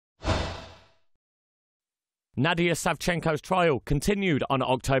Nadiya Savchenko's trial continued on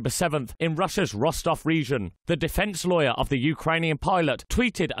October 7th in Russia's Rostov region. The defense lawyer of the Ukrainian pilot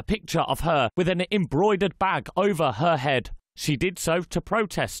tweeted a picture of her with an embroidered bag over her head. She did so to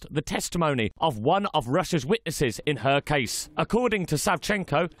protest the testimony of one of Russia's witnesses in her case. According to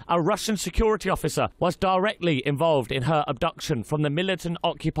Savchenko, a Russian security officer was directly involved in her abduction from the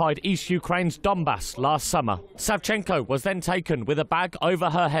militant-occupied East Ukraine's Donbass last summer. Savchenko was then taken with a bag over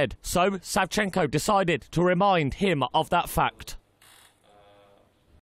her head, so Savchenko decided to remind him of that fact.